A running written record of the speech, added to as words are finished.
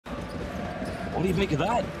What do you make of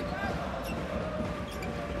that?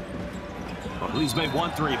 Well, he's made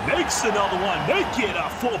 1-3, makes another one, make it a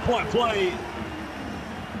 4-point play.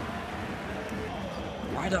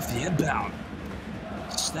 Right off the inbound.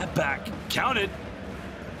 Step back, count it.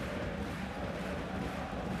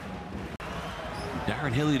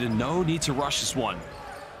 Darren Hilliard, no need to rush this one.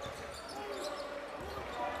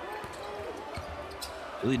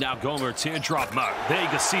 Hilliard now going for a teardrop mark. There you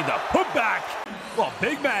can see the putback. Well,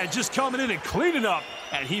 big man just coming in and cleaning up,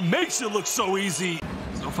 and he makes it look so easy.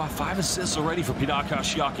 So far, 5 assists already for Pınar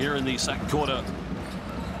Karşıyaka here in the second quarter.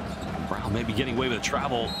 Brown maybe getting away with a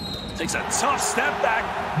travel. Takes a tough step back.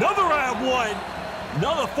 Another and one.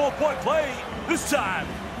 Another 4-point play. This time,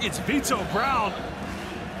 it's Vito Brown.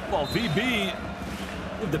 Well, VB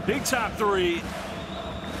with the big-time 3.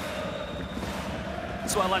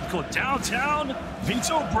 That's what I like to call it. Downtown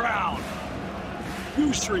Vito Brown.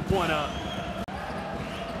 Huge 3-pointer.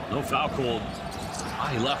 No foul called.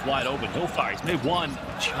 He left wide open. He'll fire. He's made 1.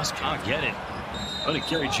 Just can't get it. But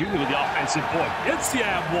Kerry Jr. with the offensive point. Gets the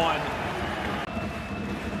and 1.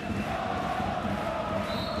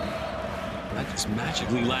 That just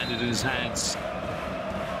magically landed in his hands.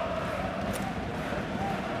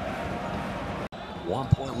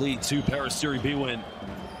 1-point lead to Peristeri Bwin.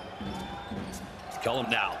 Cullum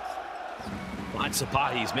now. Finds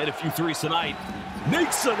Sapahi. He's made a few 3s tonight.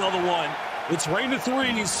 Makes another one. It's rain of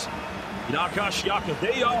 3s. Pınar Karşıyaka,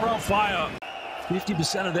 they are on fire.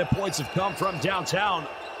 50% of their points have come from downtown.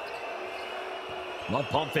 Love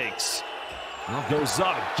pump fakes. Now goes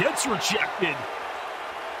up, gets rejected.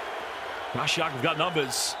 Karşıyaka got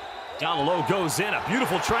numbers. Down the low goes in, a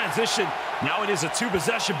beautiful transition. Now it is a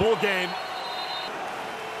 2-possession ball game.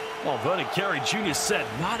 Well, Vernon Carey Jr. said,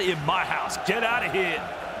 not in my house, get out of here.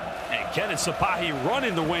 And Kenneth Sapahi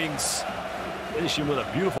running the wings. Finishing with a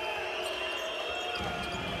beautiful.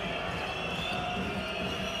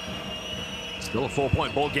 Still a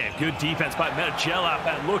 4-point ball game. Good defense by Medjelap,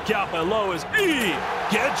 and look out below as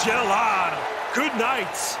get Gelard. Good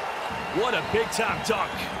night. What a big-time dunk.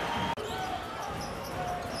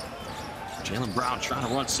 Jaylen Brown trying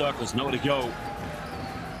to run circles, nowhere to go.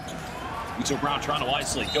 Vito Brown trying to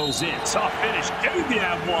isolate, goes in. Tough finish, getting the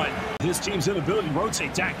and 1. His team's inability to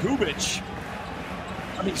rotate Dan Kubic.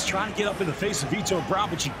 I mean, he's trying to get up in the face of Vito Brown,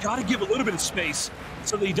 but you got to give a little bit of space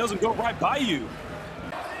so that he doesn't go right by you.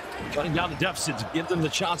 Cutting down the deficit to give them the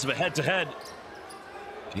chance of a head-to-head.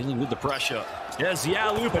 Dealing with the pressure. There's the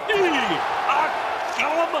alley-oop. Good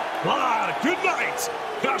night,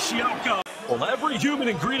 Karşıyaka. Well, every human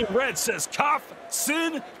in green and red says cough,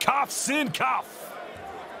 sin, cough, sin, cough.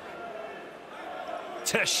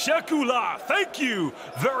 Teşekkürler. Thank you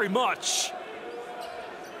very much.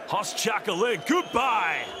 Hoşçakalın.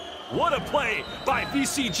 Goodbye. What a play by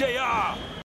VCJR.